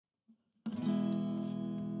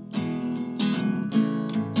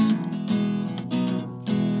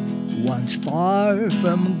Once far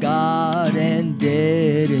from God and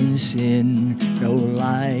dead in sin, no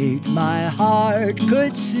light my heart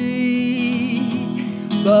could see.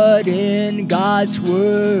 But in God's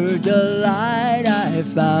word the light I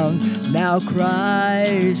found, now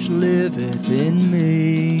Christ liveth in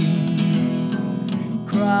me.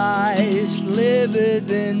 Christ liveth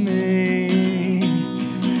in me.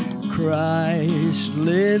 Christ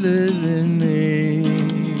liveth in me.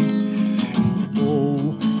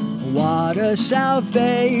 Oh, what a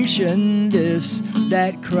salvation this,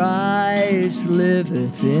 that Christ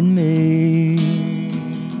liveth in me.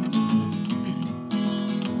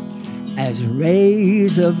 As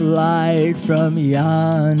rays of light from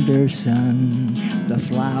yonder sun, the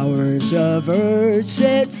flowers of earth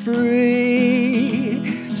set free,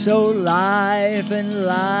 so life and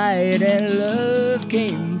light and love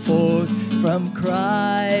came forth from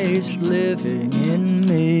Christ living in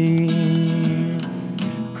me.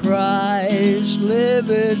 Christ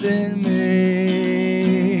liveth in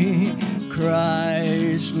me.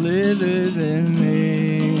 Christ liveth in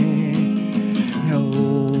me.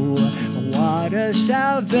 Oh, what a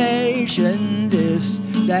salvation this,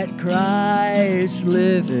 that Christ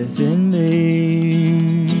liveth in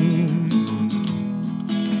me.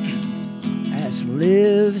 As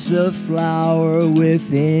lives the flower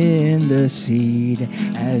within the seed,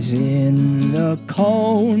 as in the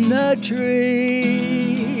cone the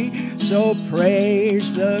tree, so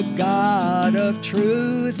praise the God of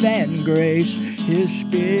truth and grace, His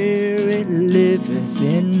Spirit liveth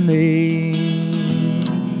in me.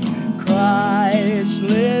 Christ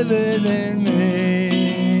liveth in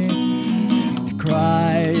me.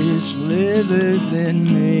 Christ liveth in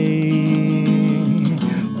me.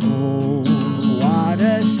 Oh, what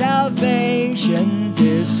a salvation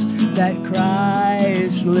this, that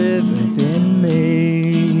Christ liveth in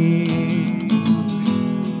me.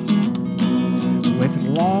 With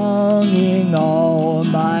longing all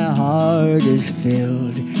my heart is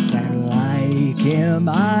filled, that like Him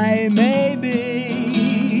I may be,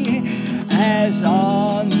 as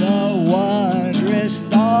on the wondrous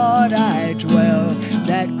thought I dwell,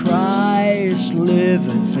 that Christ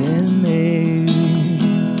liveth in me.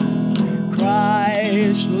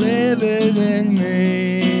 Christ liveth in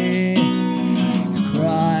me.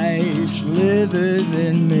 Christ liveth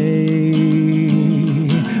in me.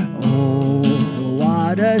 Oh,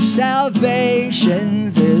 what a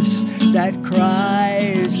salvation this, that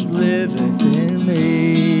Christ liveth in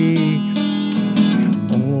me.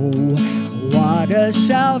 What a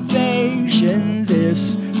salvation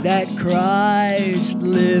this, that Christ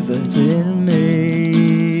liveth in me.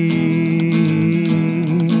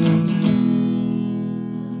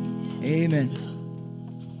 Amen.